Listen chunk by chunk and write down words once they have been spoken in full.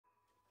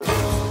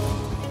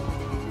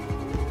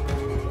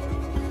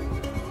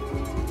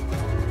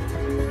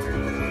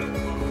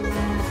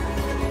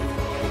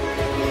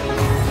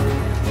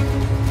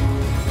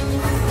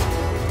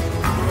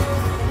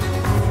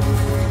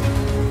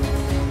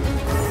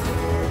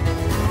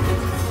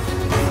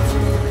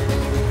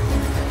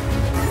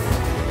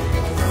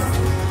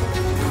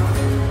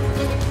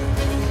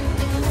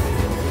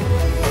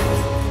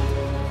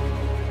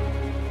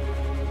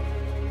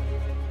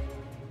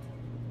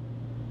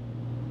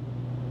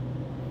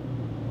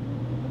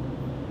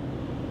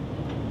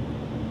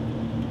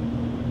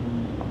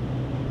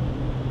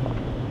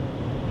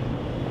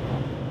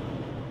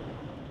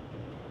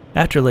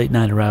After a late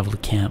night arrival to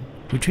camp,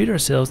 we treat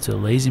ourselves to a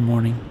lazy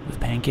morning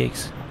with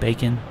pancakes,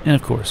 bacon, and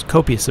of course,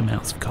 copious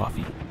amounts of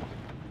coffee.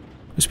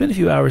 We spent a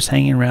few hours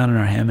hanging around in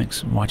our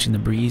hammocks and watching the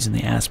breeze and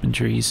the aspen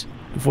trees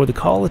before the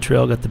call of the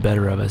trail got the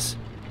better of us,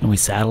 and we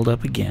saddled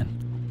up again.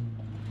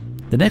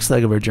 The next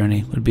leg of our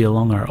journey would be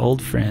along our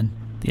old friend,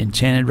 the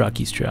Enchanted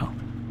Rockies Trail.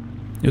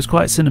 It was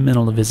quite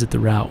sentimental to visit the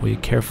route we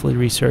had carefully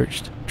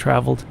researched,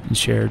 traveled, and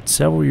shared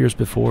several years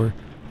before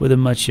with a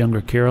much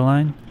younger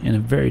Caroline and a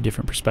very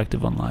different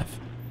perspective on life.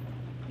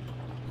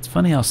 It's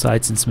funny how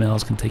sights and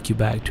smells can take you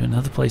back to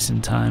another place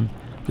in time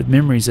with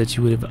memories that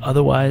you would have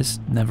otherwise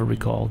never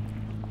recalled.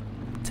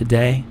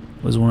 Today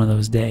was one of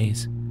those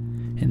days,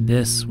 and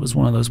this was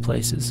one of those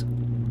places.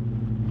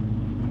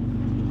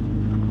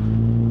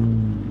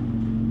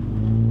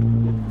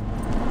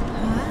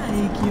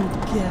 Hi, cute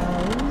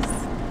cows.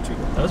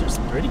 Those are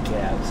some pretty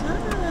calves.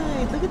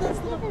 Hi, look at that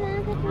stuff.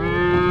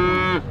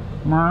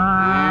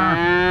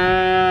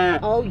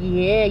 Oh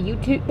yeah, you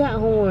toot that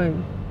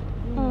horn.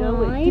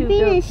 Oh, you're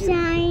being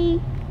shy.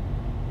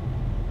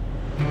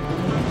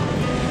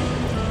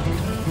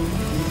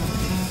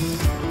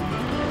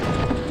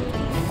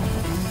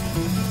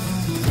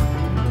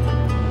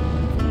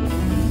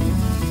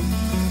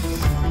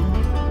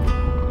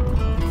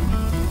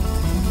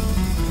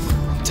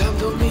 Time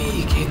told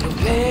me can't no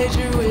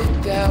pleasure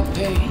without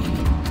pain,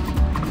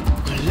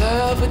 no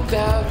love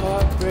without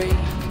heartbreak,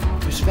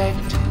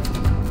 perspective,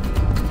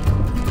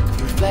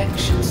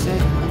 reflection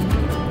set.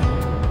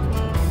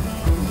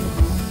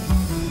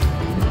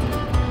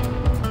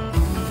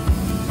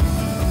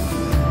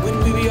 When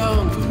we were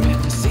young,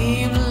 forever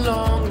seemed the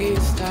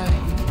longest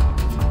time.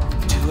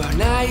 To our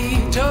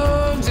naive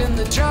tongues and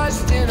the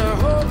trust in our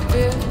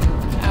hope-filled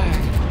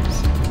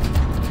eyes.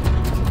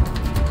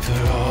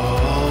 For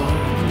all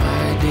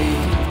my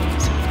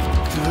days,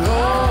 for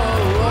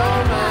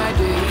all my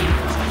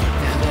days.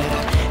 Now that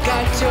I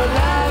got your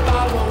love,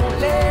 I won't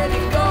let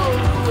it go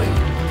away.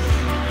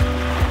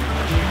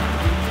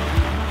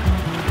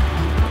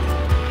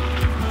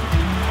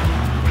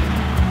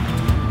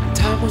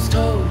 Time was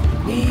told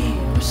me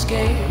we're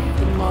scared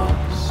the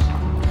most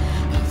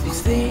of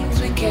these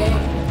things we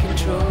can't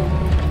control.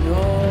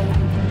 No,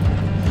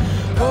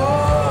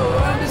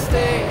 oh,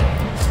 understand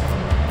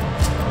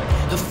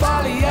the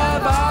folly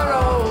of our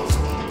own,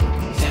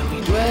 that we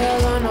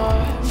dwell on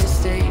our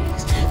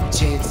mistakes. The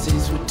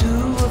chances we're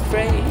too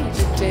afraid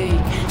to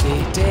take.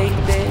 They take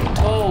their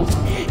toll.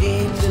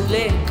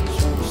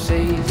 Intellects won't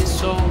save their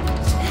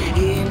souls.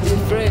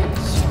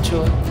 Indifference a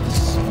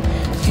choice,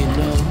 you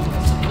know.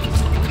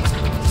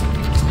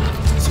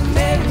 So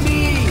marry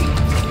me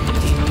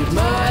in your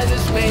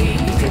mother's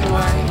maiden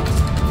white,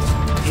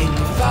 in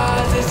your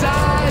father's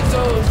eyes,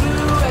 oh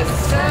blue as the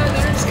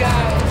southern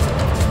sky.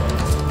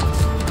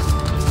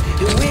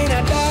 And when I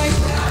die,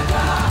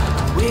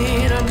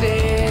 when I'm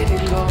dead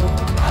and gone,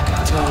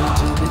 turn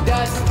to the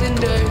dust and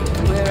dirt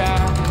where I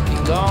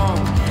belong.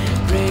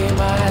 Pray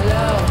my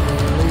love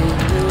will leave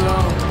me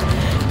alone.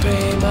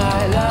 Pray my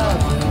love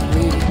will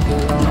leave me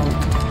alone.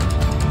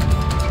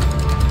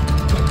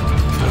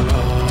 For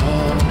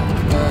all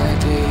my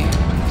days,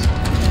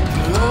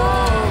 for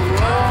all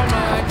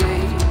my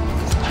days.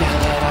 Now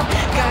that I've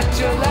got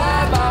your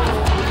love, I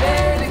won't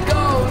let it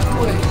go to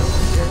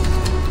waste.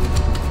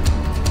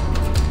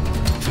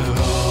 For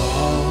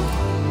all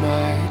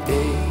my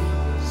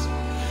days,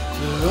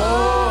 for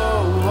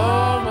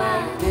all my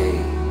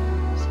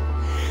days,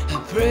 I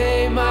pray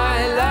my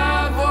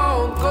love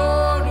won't go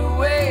to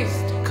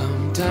waste.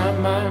 Come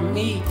time I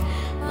meet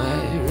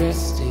my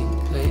resting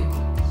place.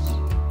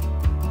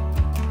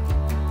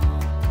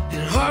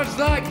 In hearts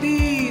like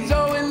these,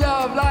 oh in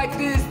love like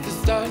this, the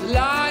stars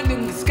aligned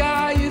in the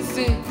sky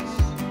exist.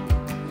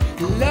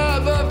 The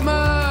love of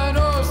mine,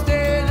 oh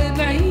stay the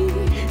night,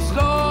 as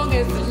long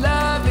as the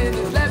love is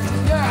left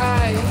in your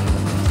eyes.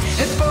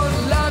 It's for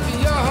the love of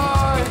your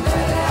heart.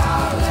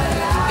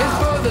 It's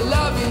for the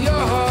love of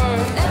your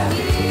heart.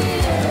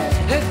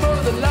 It's for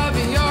the love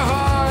of your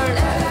heart.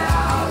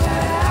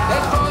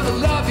 It's for the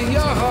love of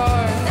your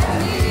heart.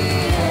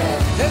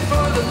 It's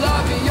for the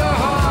love of your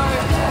heart.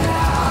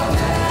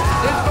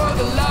 It's for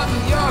the love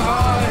of your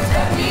heart.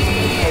 Let me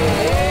in.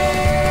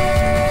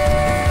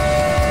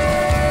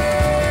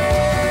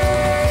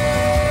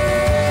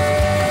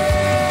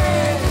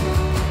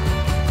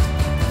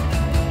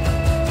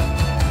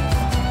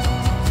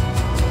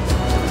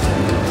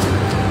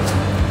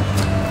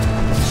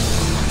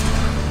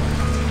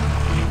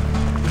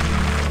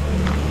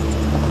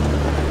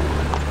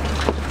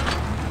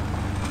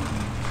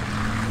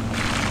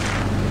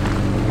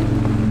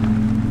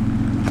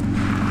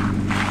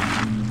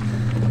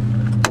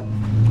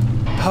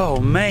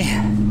 Oh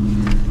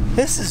man,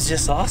 this is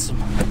just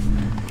awesome.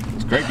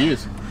 It's great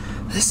views.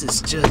 This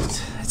is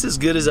just, it's as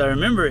good as I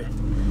remember it.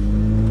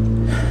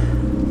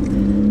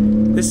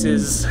 This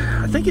is,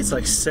 I think it's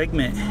like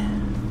segment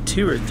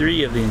 2 or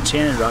 3 of the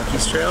Enchanted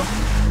Rockies Trail.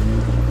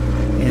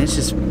 And it's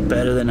just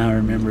better than I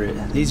remember it.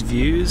 These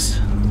views,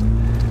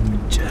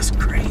 just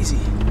crazy.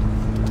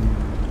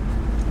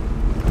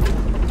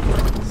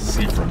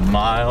 see for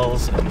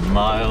miles and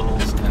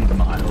miles and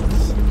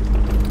miles.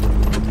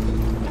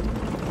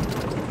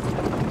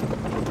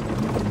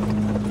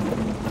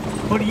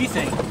 What do you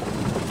think?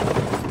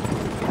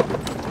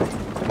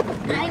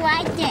 I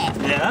like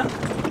it. Yeah?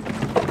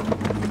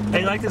 How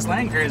you like this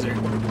Land Cruiser?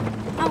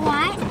 A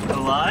what? A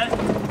lot?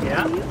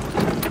 Yeah?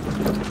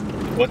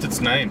 What's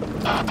its name?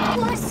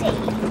 Pussy.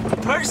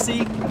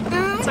 Percy?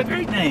 That's a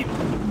great name.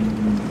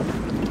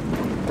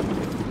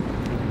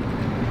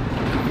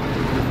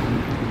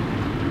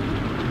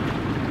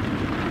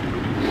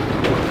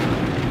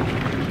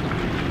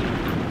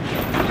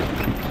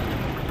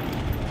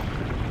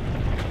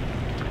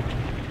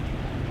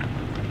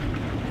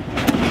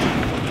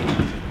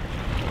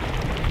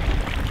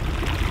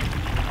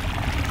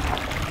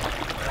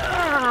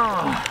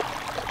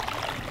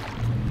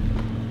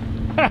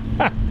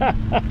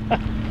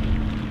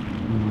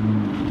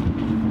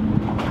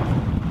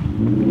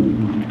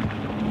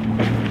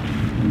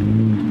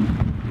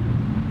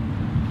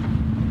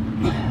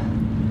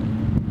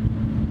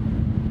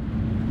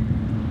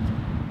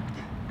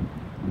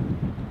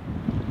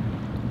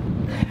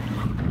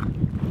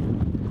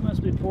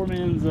 Must be poor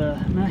man's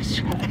nice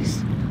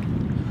tracks.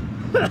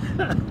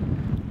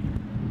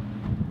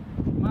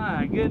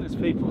 My goodness,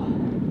 people.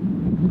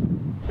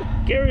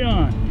 Carry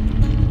on.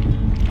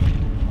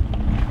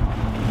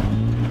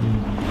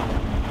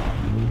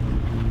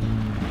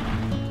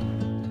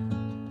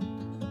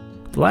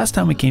 The last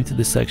time we came to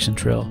this section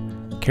trail,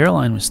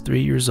 Caroline was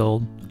 3 years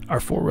old, our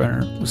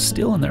 4Runner was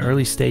still in the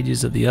early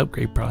stages of the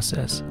upgrade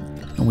process,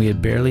 and we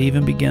had barely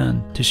even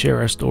begun to share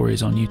our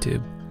stories on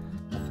YouTube.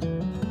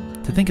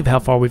 To think of how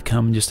far we've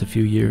come in just a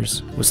few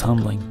years was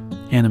humbling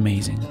and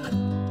amazing.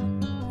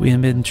 We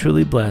had been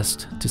truly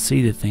blessed to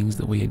see the things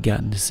that we had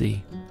gotten to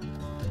see.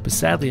 But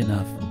sadly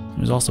enough, it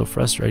was also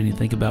frustrating to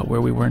think about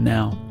where we were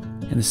now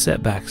and the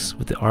setbacks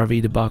with the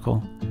RV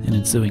debacle and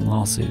ensuing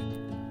lawsuit.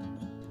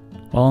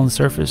 While on the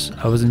surface,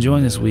 I was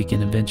enjoying this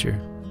weekend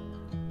adventure.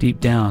 Deep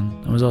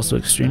down, I was also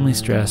extremely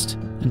stressed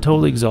and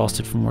totally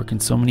exhausted from working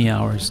so many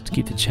hours to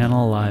keep the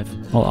channel alive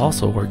while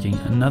also working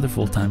another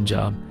full-time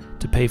job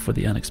to pay for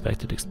the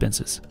unexpected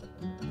expenses.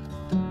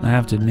 I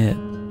have to admit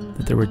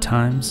that there were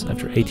times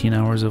after 18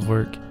 hours of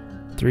work,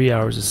 3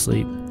 hours of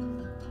sleep,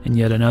 and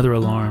yet another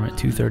alarm at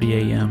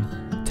 2:30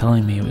 a.m.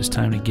 telling me it was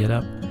time to get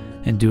up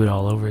and do it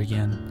all over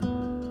again,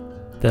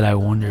 that I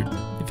wondered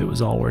if it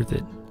was all worth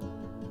it.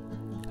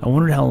 I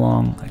wondered how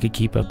long I could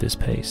keep up this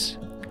pace.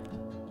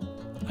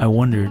 I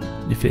wondered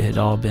if it had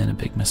all been a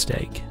big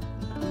mistake,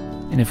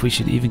 and if we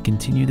should even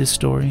continue this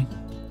story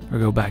or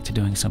go back to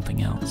doing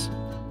something else.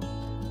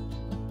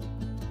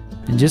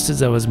 And just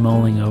as I was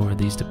mulling over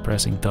these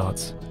depressing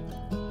thoughts,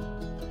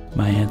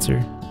 my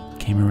answer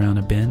came around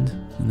a bend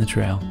in the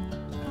trail.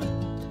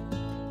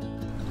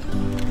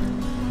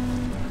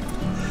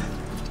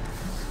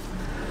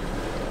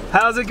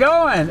 How's it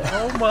going?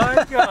 Oh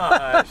my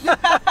gosh.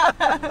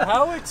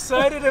 How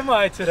excited am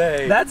I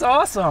today? That's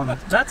awesome.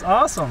 That's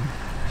awesome.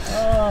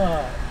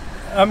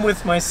 I'm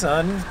with my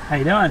son. How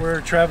you doing?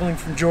 We're traveling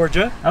from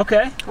Georgia.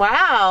 Okay.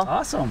 Wow.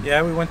 Awesome.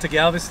 Yeah, we went to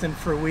Galveston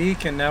for a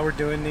week and now we're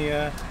doing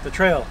the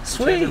trail.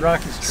 Sweet. Enchanted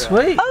Rockies Trail.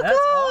 Sweet. Oh, That's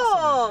cool.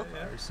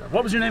 awesome.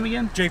 What was your name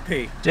again?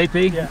 JP.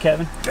 JP? Yeah.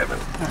 Kevin? Kevin.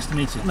 Nice to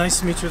meet you. Nice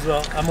to meet you as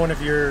well. I'm one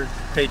of your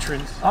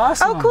patrons.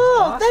 Awesome. Oh,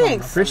 cool. Awesome.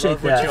 Thanks.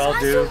 Appreciate Love what you that. all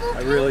do.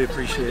 I really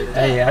appreciate it.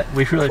 Hey,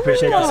 we really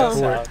appreciate Cool. your Us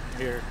support. out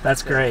here.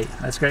 That's great.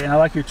 That's great. And I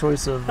like your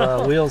choice of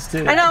wheels too.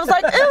 And I was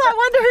like, ooh, I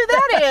wonder who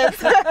that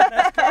is.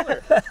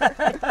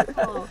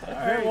 All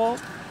right, well,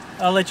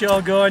 I'll let you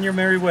all go on your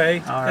merry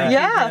way. All right. Thank you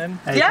Yeah. again.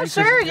 Hey, Yeah, thanks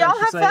for- sure. thanks Y'all for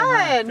have saying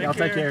that. fun. Y'all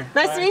take care.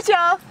 Nice to meet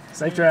y'all.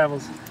 Safe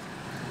travels.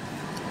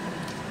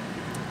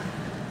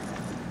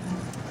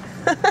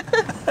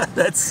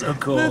 That's so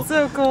cool. That's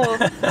so cool.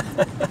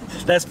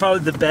 That's probably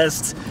the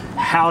best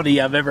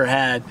howdy I've ever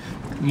had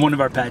in one of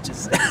our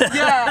patches.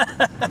 Yeah.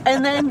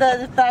 And then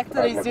the fact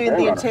that he's doing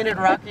the Enchanted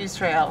Rockies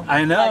Trail.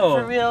 I know.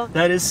 Like, for real.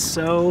 That is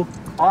so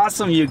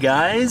awesome, you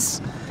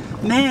guys.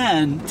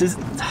 Man, just,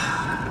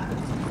 I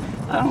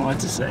don't know what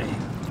to say.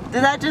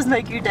 Did that just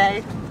make your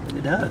day?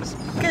 It does.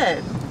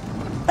 Good.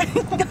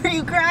 Are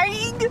you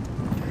crying?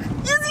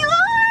 Yes, you are!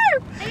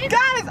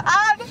 Guys,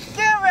 on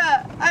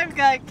camera, I've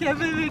got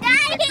Kevin making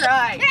me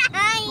cry.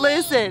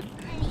 Listen,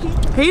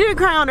 he didn't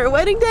cry on her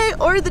wedding day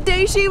or the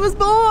day she was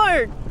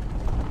born.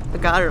 I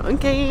got her on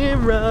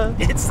camera.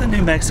 It's the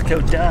New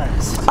Mexico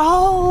dust.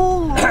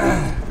 Oh!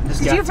 Just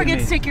Did got you forget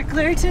me. to take your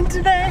Claritin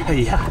today?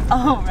 Yeah.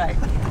 Oh, right.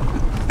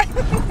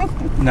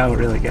 No,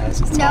 really,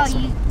 guys. It's No,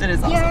 awesome. That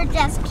is awesome. you're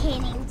just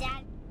kidding,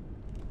 Dad.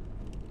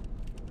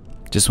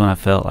 Just when I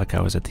felt like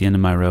I was at the end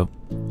of my rope,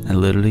 I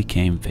literally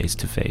came face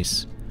to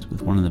face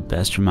with one of the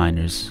best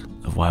reminders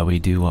of why we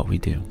do what we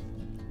do.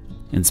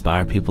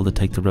 Inspire people to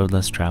take the road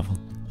less traveled,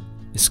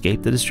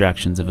 escape the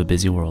distractions of a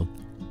busy world,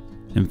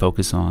 and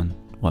focus on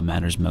what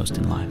matters most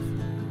in life.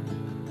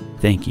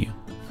 Thank you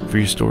for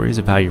your stories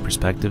of how your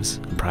perspectives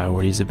and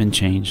priorities have been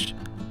changed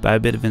by a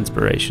bit of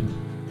inspiration.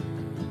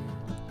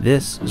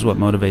 This is what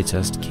motivates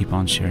us to keep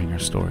on sharing our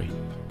story.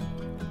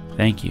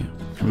 Thank you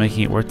for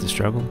making it worth the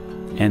struggle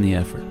and the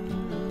effort.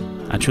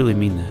 I truly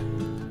mean that.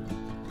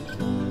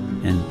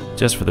 And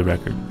just for the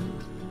record,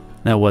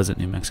 that wasn't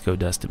New Mexico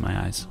dust in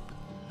my eyes.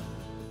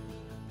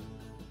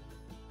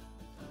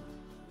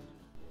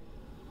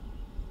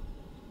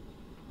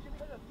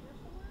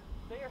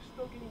 They are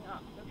still getting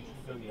up.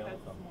 This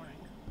morning.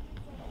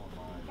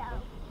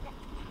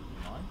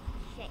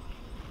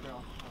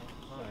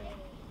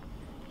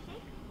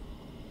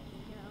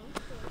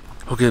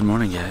 Well, good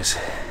morning, guys.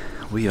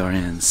 We are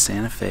in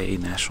Santa Fe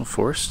National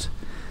Forest,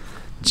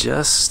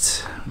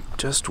 just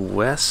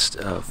west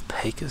of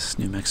Pecos,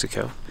 New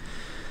Mexico.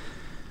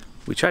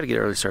 We tried to get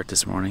an early start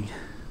this morning.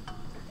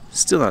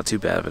 Still not too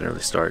bad of an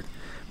early start,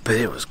 but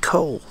it was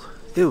cold.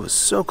 It was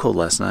so cold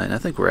last night, and I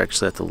think we're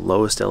actually at the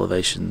lowest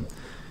elevation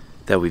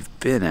that we've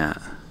been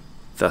at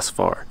thus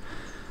far.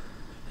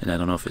 And I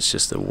don't know if it's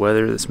just the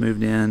weather that's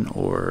moved in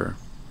or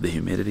the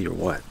humidity or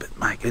what, but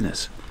my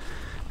goodness,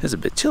 it's a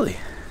bit chilly.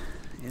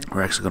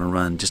 We're actually going to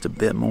run just a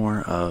bit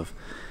more of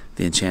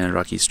the Enchanted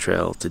Rockies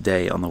Trail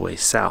today on the way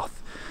south.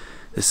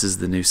 This is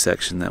the new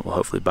section that will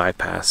hopefully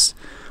bypass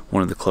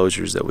one of the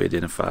closures that we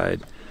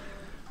identified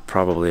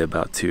probably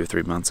about 2 or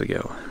 3 months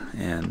ago.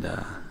 And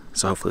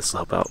so hopefully this will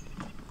help out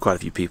quite a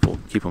few people,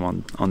 keep them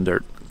on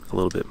dirt a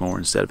little bit more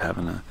instead of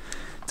having to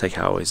take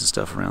highways and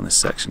stuff around this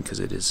section, because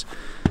it is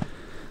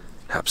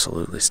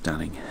absolutely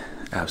stunning,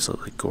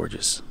 absolutely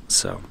gorgeous.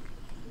 So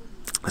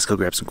let's go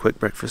grab some quick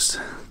breakfast,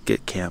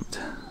 get camped,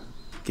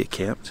 get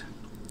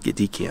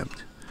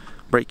decamped,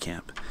 break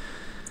camp,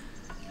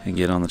 and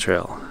get on the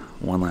trail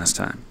one last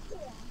time.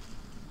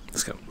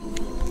 Let's go.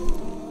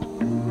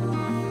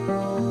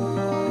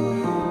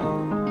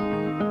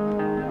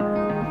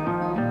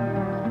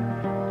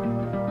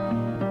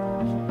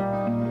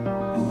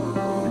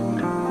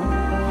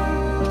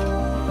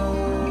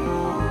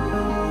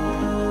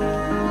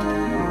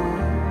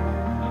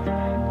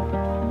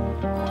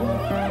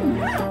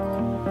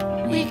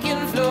 We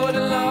can float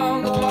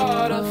along the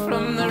water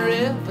from the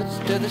rivers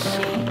to the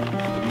sea,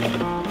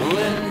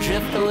 and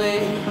drift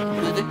away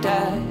with the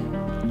tide.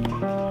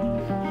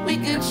 We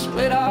could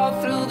sweat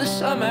all through the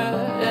summer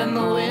and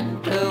the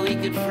winter we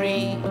could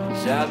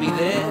freeze. I'll be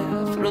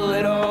there through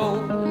it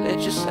all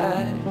at your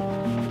side.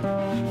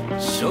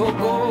 So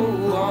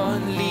go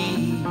on,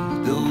 lead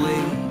the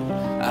way,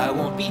 I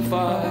won't be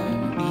far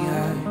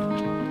behind.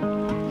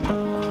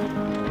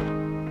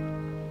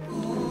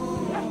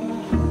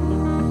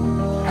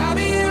 I'll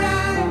be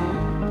right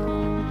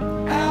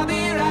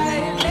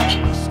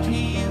next to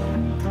you.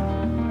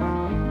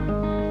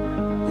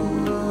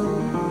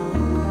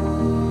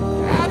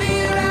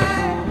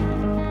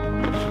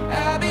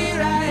 I'll be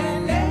right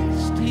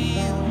next to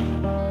you.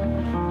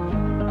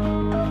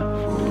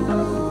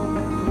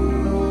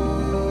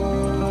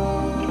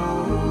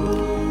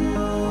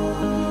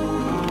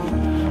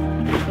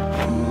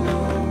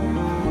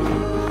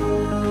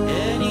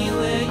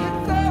 Anywhere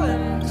you're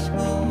going to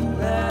school,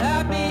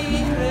 I'll be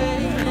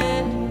right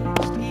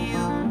next to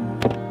you.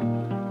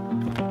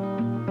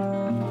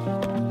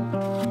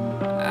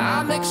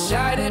 I'm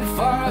excited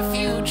for our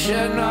future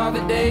and all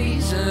the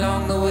days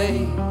along the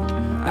way.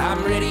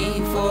 I'm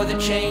ready for the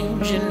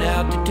change in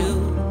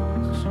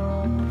altitudes.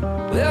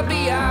 We'll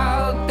be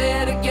out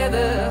there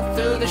together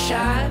through the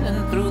shine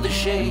and through the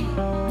shade,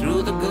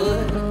 through the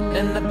good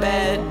and the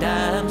bad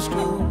times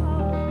too.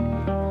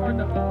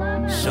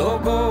 So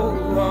go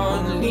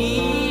on,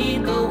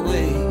 lead the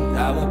way,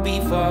 I won't be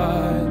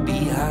far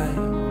behind.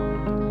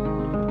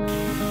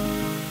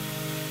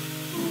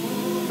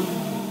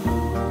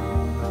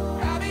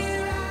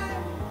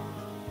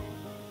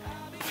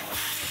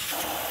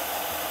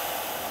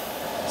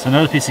 So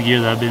another piece of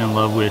gear that I've been in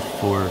love with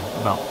for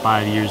about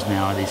 5 years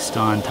now are these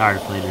Stun tire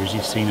deflators.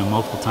 You've seen them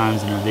multiple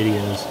times in our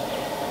videos.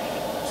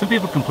 Some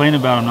people complain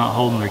about them not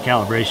holding their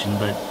calibration,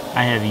 but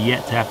I have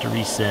yet to have to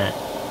reset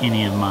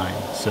any of mine.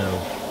 So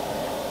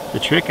the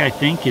trick, I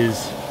think,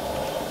 is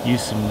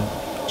use some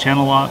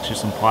channel locks or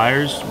some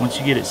pliers once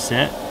you get it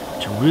set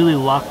to really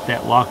lock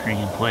that lock ring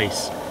in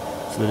place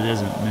so that it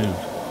doesn't move.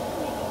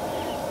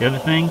 The other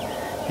thing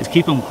is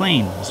keep them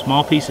clean. A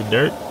small piece of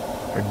dirt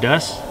or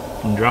dust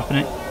from dropping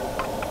it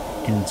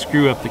can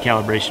screw up the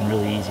calibration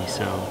really easy,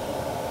 so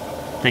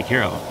take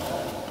care of them.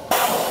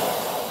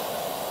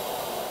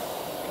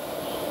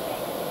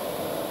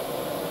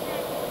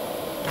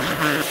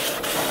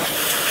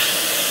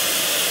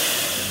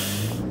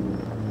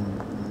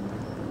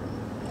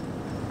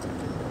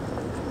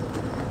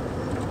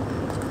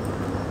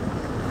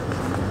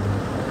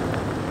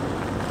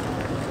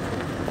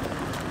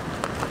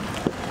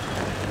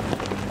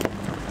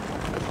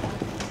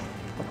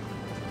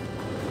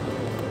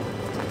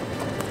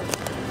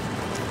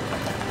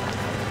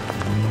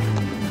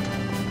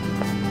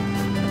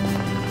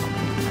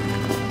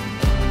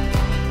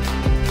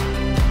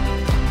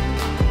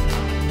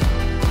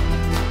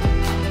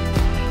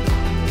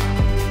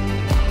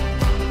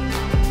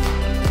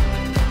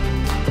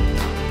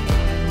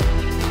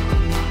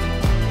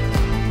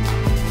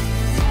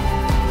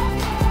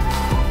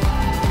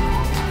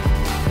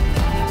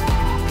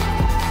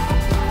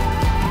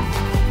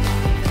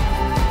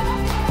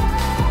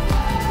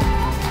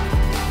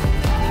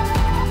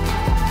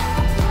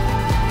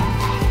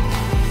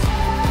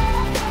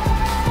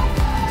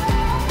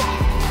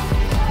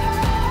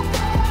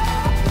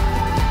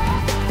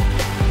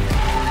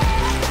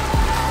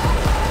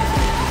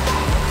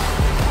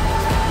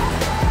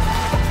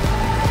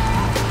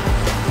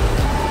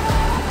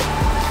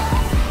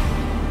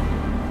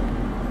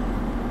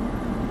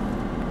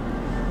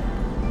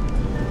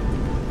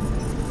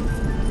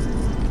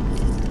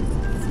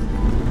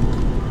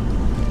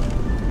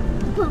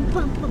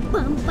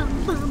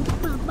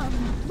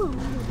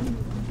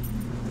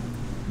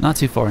 Not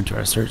too far into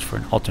our search for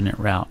an alternate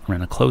route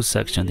around a closed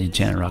section of the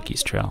Enchanted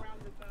Rockies Trail,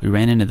 we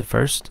ran into the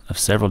first of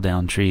several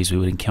downed trees we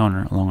would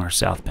encounter along our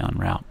southbound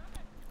route.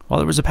 While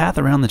there was a path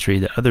around the tree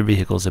that other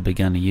vehicles had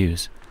begun to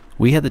use,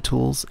 we had the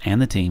tools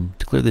and the team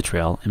to clear the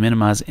trail and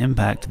minimize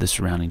impact to the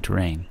surrounding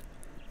terrain.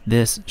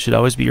 This should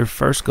always be your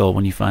first goal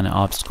when you find an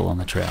obstacle on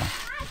the trail.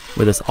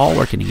 With us all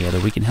working together,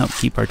 we can help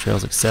keep our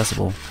trails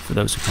accessible for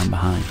those who come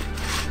behind.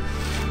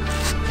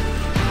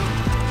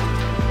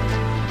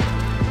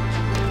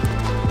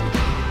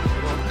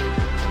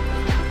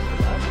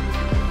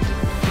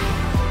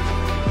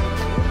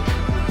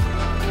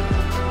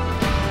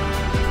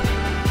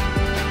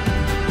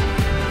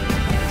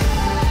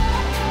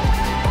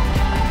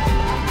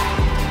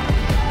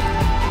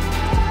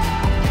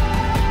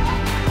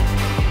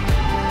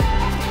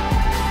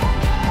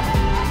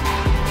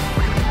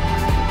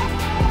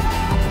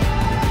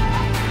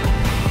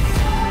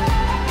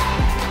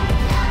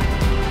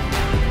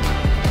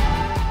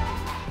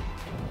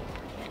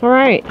 All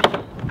right,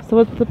 so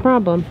what's the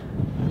problem?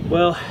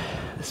 Well,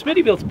 the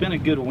Smittybilt's been a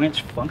good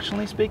winch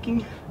functionally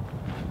speaking,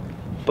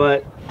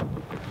 but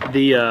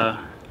the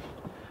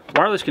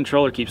wireless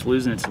controller keeps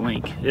losing its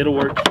link. It'll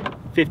work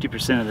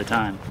 50% of the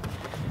time.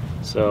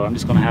 So I'm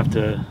just gonna have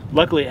to,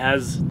 luckily it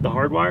has the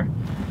hardwire,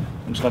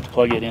 I'm just gonna have to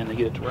plug it in to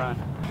get it to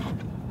run.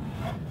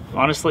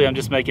 Honestly, I'm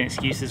just making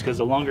excuses because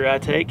the longer I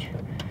take,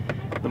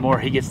 the more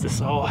he gets to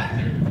saw.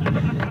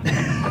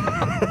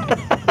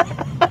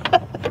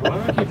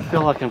 Why do I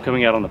feel like I'm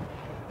coming out on the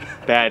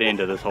bad end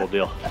of this whole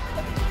deal?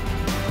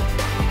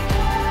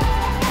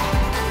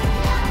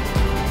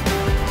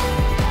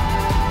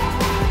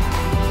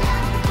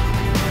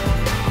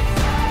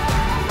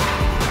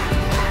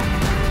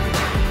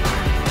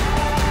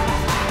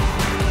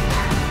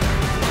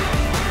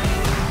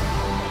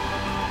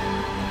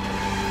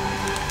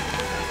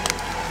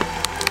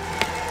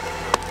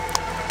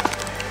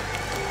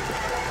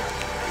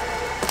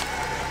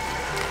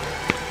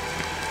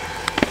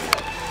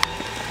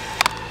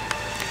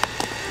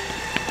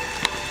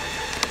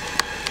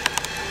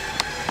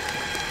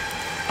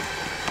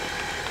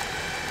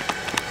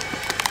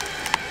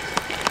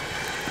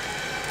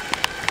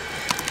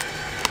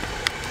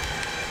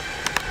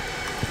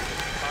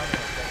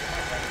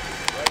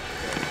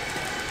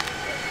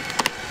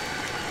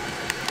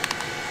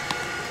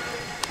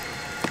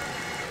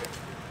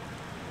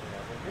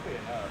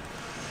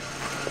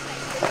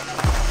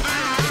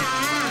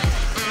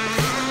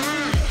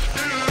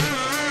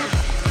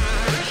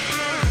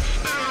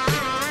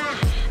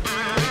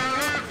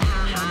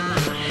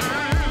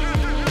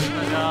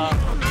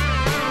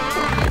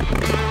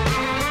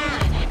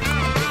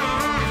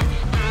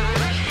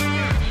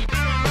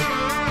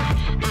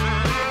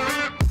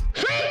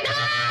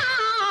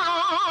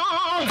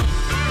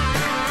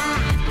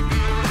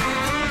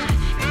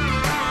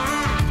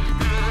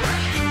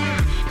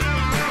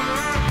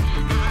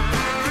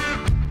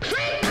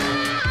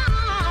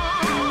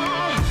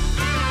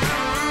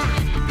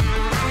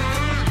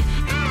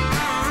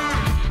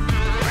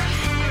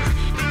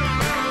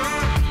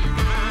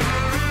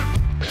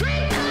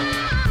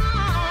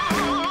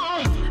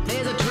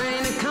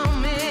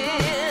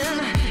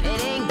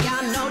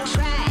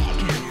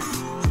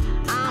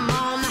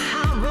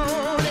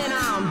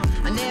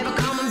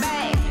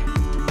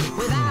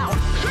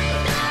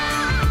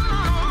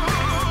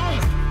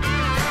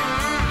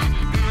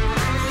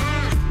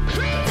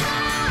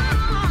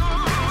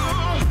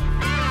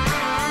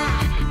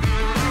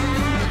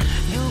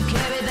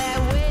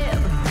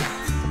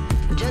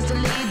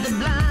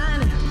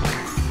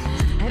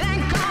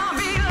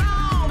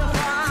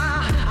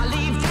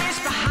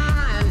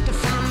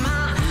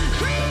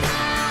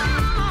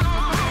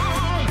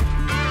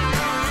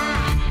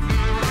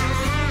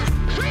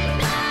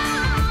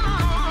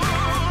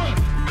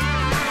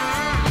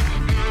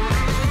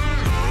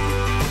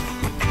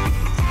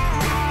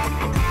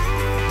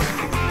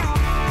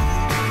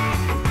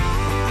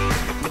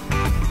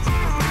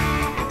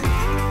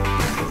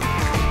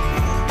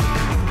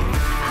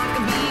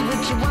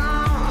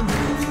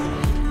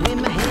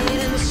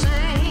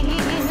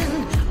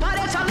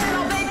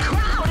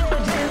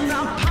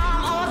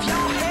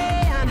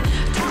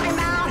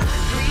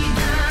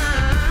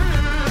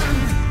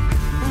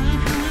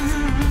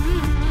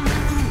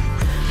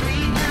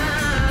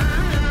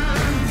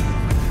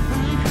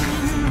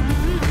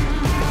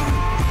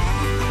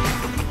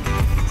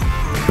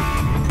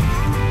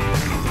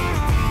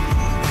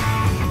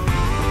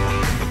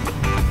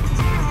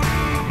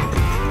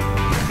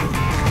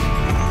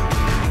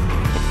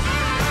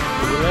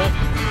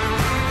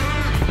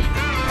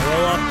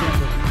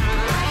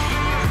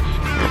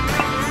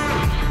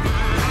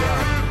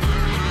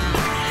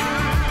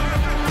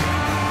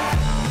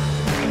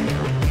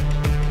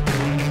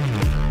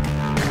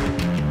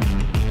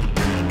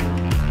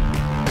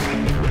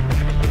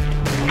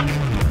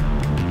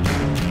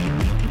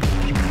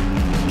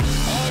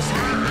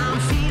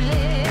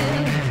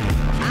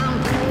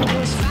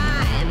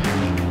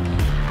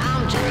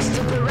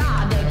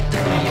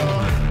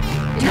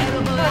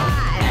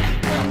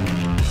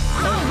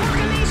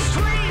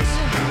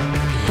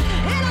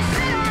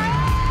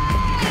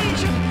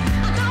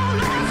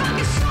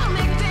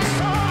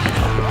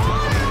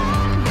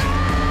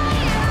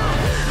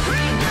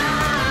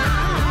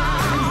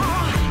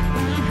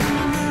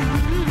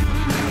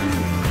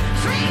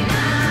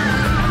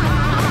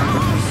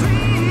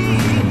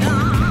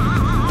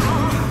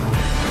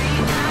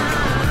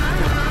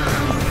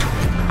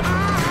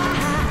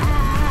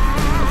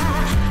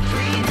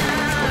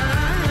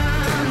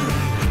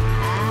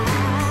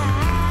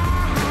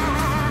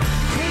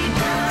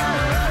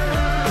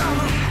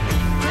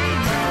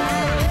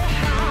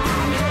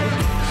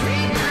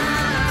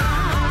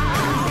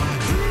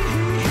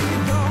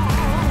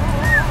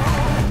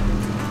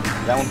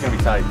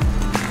 tight.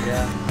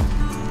 Yeah.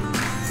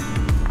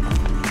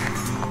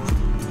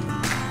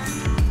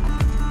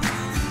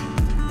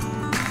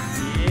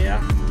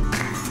 Yeah.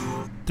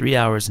 3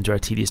 hours into our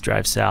tedious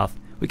drive south,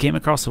 we came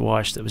across a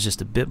wash that was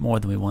just a bit more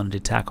than we wanted to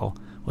tackle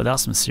without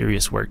some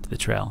serious work to the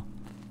trail.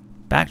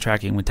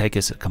 Backtracking would take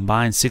us a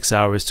combined 6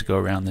 hours to go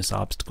around this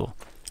obstacle,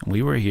 and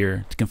we were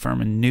here to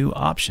confirm a new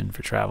option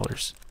for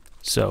travelers.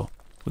 So,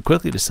 we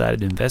quickly decided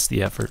to invest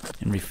the effort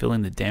in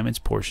refilling the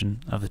damaged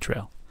portion of the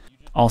trail.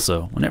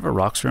 Also, whenever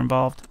rocks are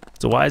involved,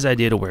 it's a wise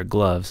idea to wear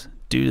gloves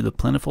due to the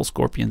plentiful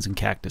scorpions and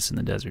cactus in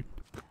the desert.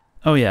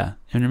 Oh yeah,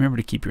 and remember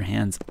to keep your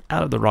hands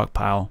out of the rock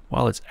pile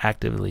while it's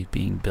actively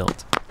being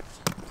built.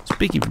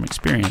 Speaking from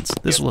experience,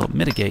 this will help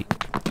mitigate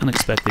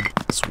unexpected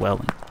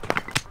swelling.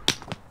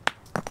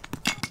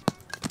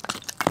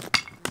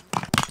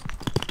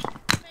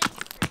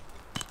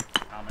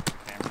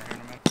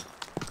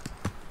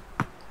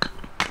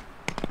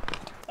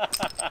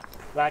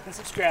 Like and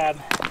subscribe.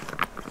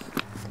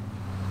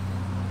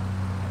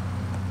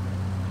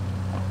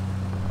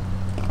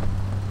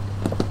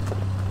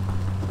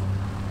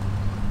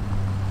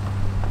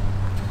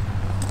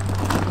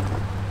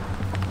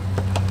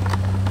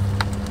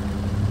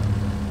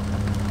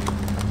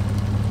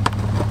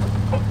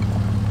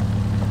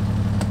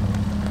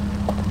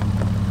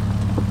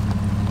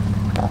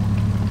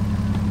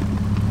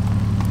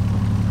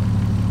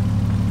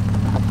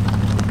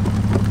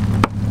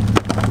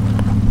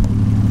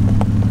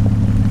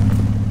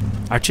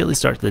 Our chilly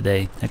start to the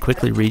day had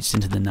quickly reached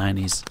into the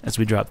 90s as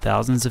we dropped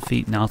thousands of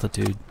feet in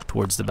altitude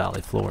towards the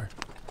valley floor.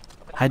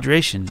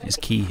 Hydration is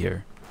key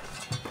here.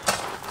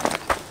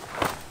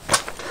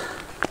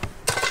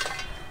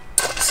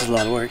 This is a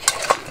lot of work.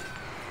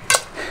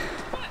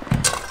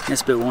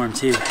 It's a bit warm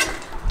too.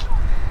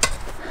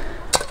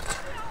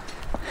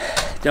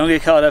 Don't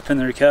get caught up in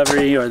the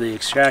recovery or the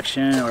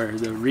extraction or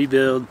the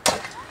rebuild.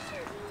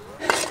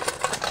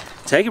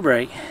 Take a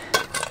break,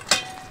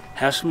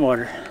 have some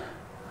water,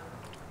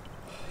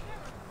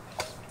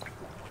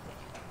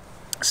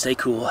 stay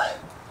cool,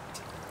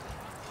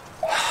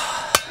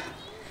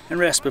 and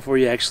rest before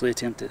you actually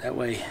attempt it. That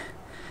way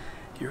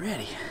you're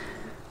ready.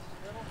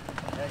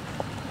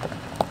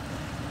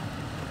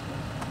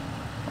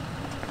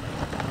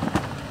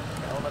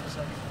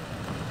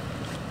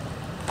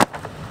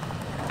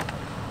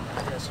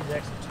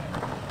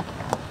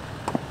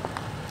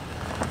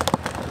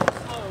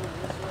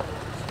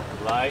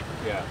 Light,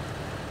 yeah.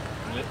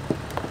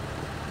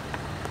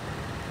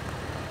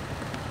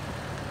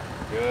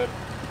 Good.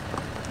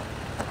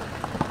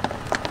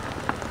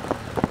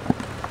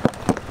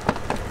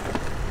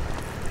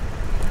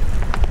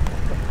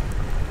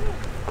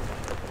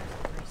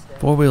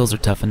 Four wheels are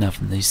tough enough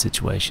in these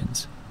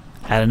situations.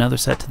 Add another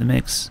set to the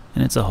mix,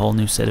 and it's a whole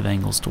new set of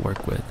angles to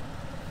work with.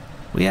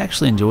 We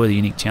actually enjoy the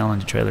unique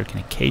challenge a trailer can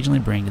occasionally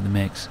bring to the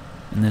mix,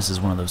 and this is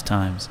one of those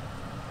times.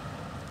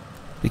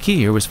 The key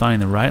here was finding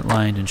the right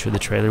line to ensure the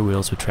trailer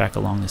wheels would track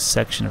along this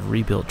section of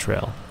rebuilt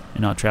trail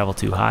and not travel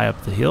too high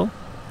up the hill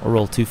or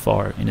roll too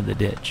far into the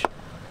ditch.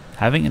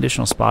 Having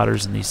additional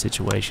spotters in these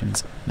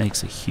situations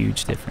makes a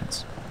huge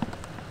difference.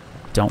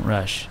 Don't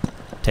rush.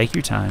 Take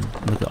your time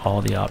and look at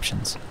all the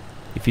options.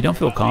 If you don't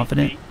feel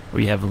confident or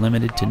you have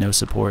limited to no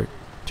support,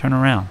 turn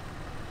around.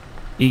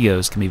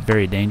 Egos can be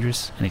very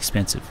dangerous and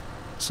expensive,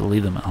 so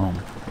leave them at home.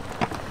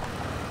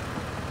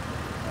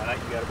 Alright,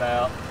 you got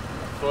about a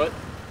foot.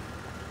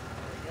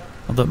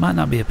 Although it might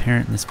not be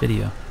apparent in this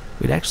video,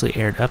 we'd actually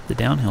aired up the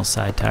downhill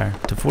side tire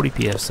to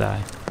 40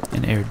 psi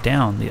and aired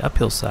down the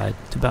uphill side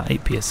to about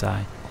 8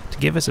 psi to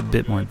give us a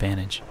bit more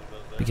advantage,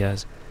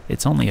 because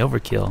it's only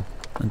overkill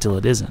until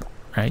it isn't,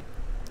 right?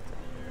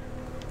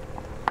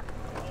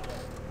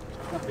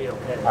 Be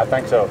okay. I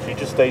think so. She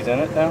just stays in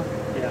it now?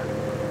 Yeah.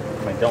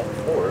 I mean, don't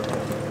floor it.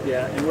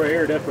 Yeah, and we're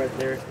aired up right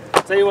there.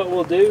 I'll tell you what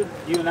we'll do.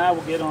 You and I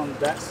will get on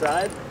that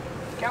side.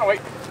 Can't wait.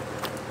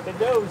 If it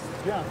goes,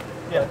 jump.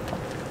 Yeah.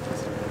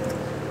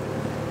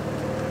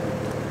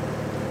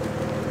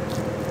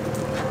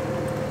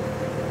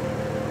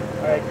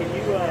 All right, can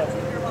you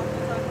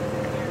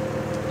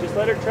just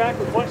let her track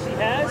with what she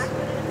has?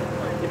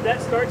 If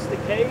that starts to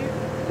cave,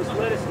 just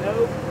let us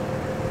know.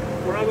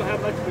 We're not going to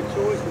have much of a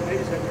choice. We may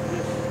just have to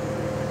push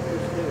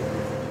through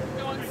it.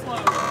 Going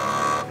slow.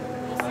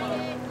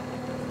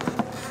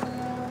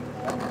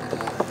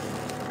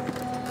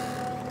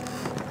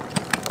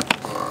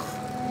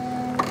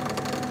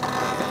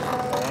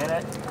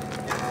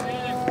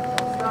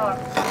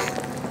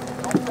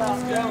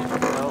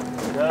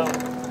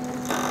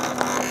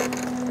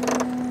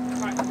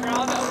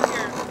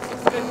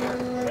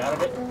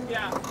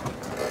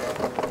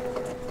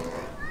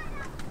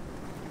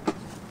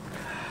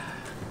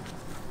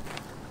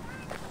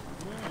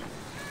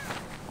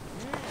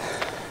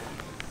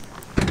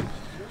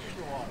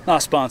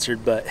 Not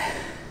sponsored, but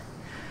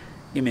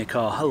give me a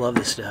call. I love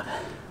this stuff.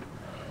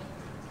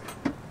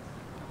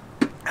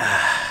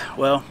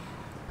 Well,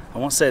 I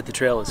won't say that the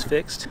trail is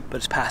fixed, but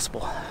it's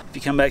passable. If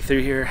you come back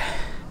through here,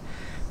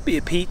 be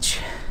a peach,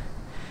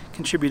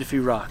 contribute a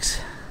few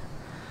rocks.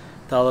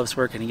 With all of us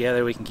working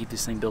together, we can keep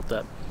this thing built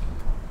up.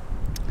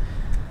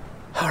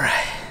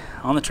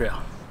 on the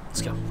trail.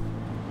 Let's go.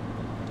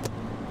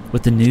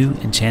 With the new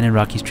Enchanted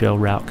Rockies Trail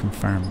route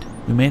confirmed,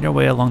 we made our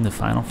way along the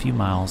final few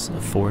miles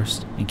of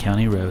forest and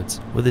county roads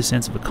with a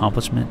sense of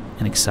accomplishment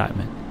and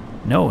excitement,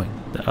 knowing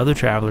that other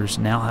travelers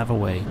now have a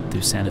way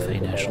through Santa Fe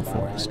National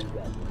Forest.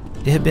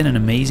 It had been an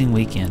amazing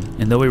weekend,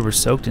 and though we were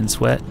soaked in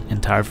sweat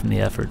and tired from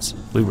the efforts,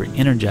 we were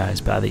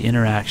energized by the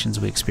interactions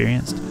we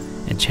experienced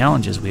and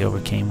challenges we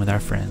overcame with our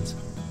friends.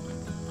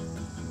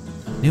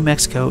 New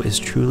Mexico is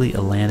truly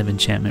a land of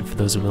enchantment for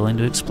those willing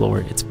to explore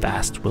its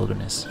vast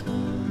wilderness.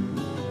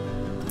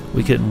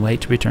 We couldn't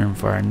wait to return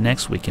for our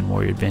next weekend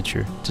warrior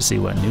adventure to see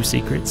what new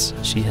secrets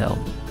she held.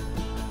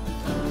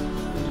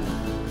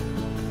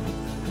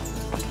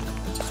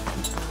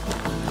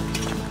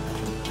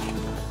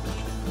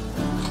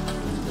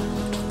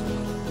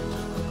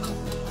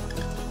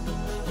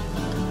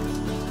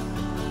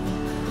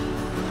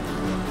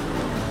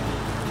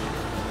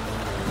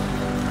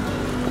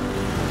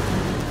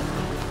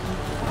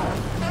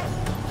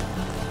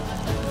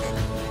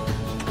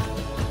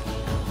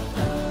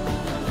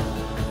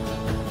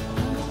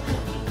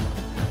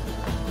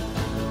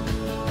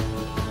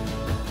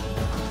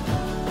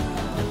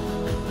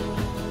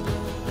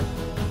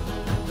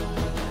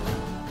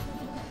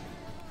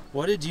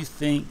 What did you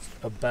think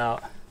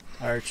about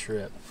our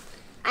trip?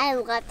 I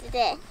loved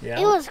it. Yeah?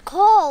 It was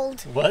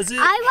cold. Was it?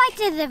 I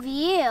liked the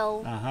view.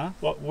 Uh-huh.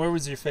 Where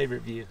was your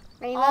favorite view?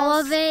 Rainbows. All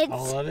of it.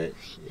 All of it?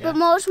 Yeah. But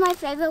most my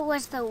favorite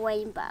was the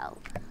rainbow.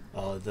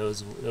 Oh,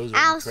 those were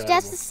I was incredible.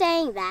 just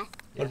saying that.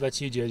 What about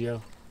you,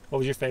 JoJo? What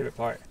was your favorite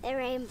part? The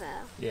rainbow.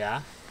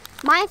 Yeah?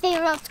 My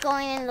favorite was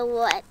going in the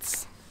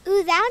woods.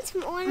 Ooh, that's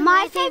one of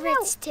my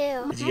favorites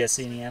too. Did you guys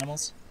see any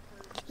animals?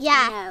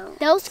 Yeah. No.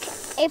 Those.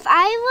 If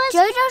I was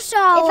JoJo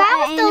saw if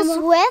I was those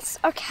swifts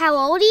or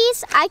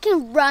coyotes, I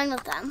can run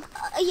with them.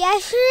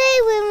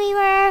 Yesterday when we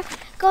were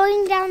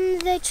going down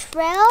the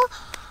trail,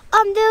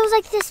 there was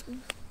like this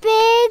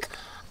big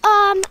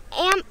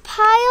ant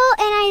pile,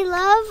 and I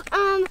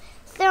love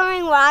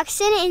throwing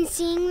rocks in it and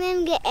seeing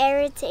them get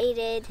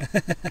irritated.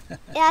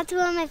 That's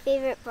one of my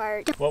favorite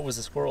parts. What was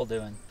the squirrel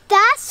doing?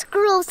 That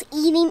squirrel's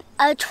eating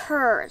a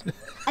turd,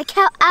 a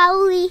cow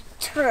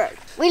turd.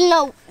 We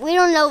don't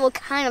know what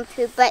kind of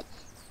poop, but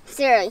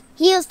seriously,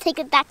 he was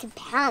taking that to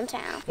Pound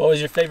Town. What was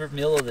your favorite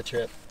meal of the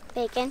trip?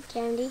 Bacon,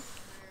 candy,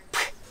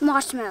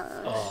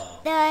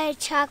 marshmallows, the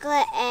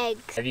chocolate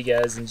eggs. Have you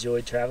guys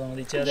enjoyed traveling with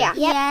each other? Yeah.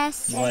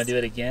 Yes. You want to do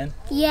it again?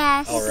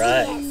 Yes. All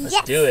right,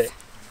 let's do it.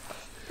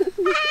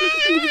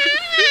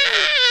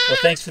 Well,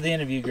 thanks for the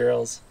interview,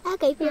 girls.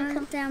 Okay,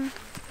 come down.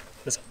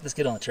 Let's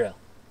get on the trail.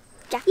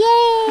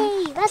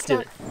 Yay! Let's do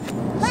go. it.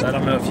 So I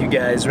don't know if you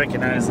guys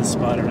recognize this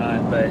spot or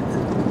not, but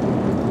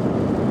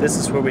this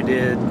is where we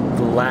did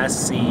the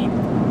last scene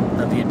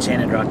of the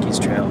Enchanted Rockies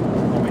Trail.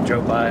 When we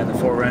drove by in the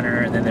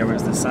 4Runner, and then there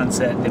was the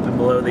sunset dipping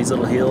below these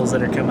little hills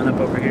that are coming up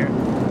over here.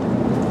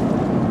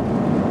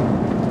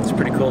 It's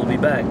pretty cool to be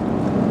back.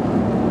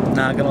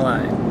 Not gonna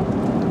lie.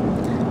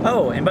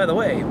 Oh, and by the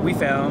way, we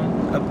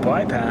found a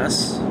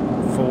bypass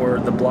for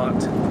the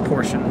blocked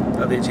portion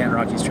of the Enchanted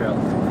Rockies Trail.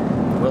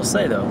 I will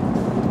say though,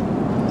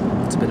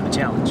 it's a bit of a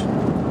challenge.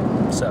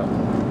 So,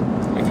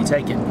 if you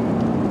take it,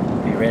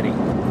 be ready.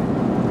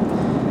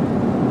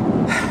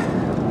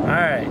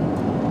 Alright,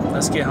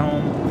 let's get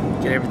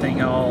home, get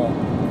everything all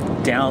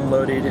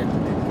downloaded and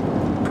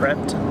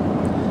prepped,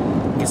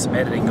 get some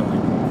editing going.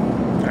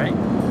 Alright?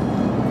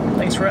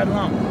 Thanks for riding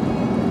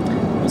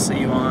along. We'll see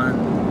you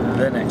on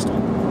the next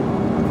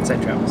one.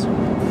 Safe travels.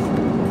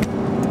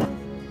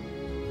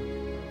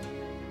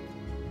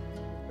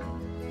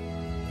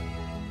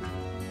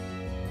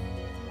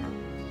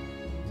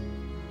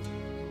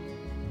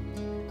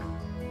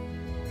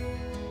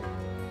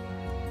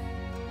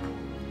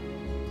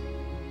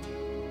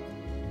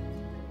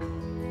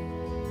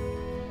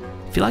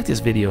 If you like this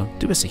video,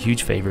 do us a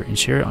huge favor and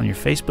share it on your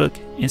Facebook,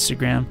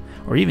 Instagram,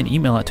 or even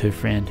email it to a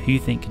friend who you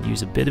think could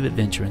use a bit of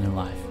adventure in their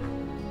life.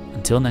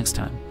 Until next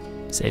time,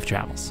 safe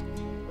travels.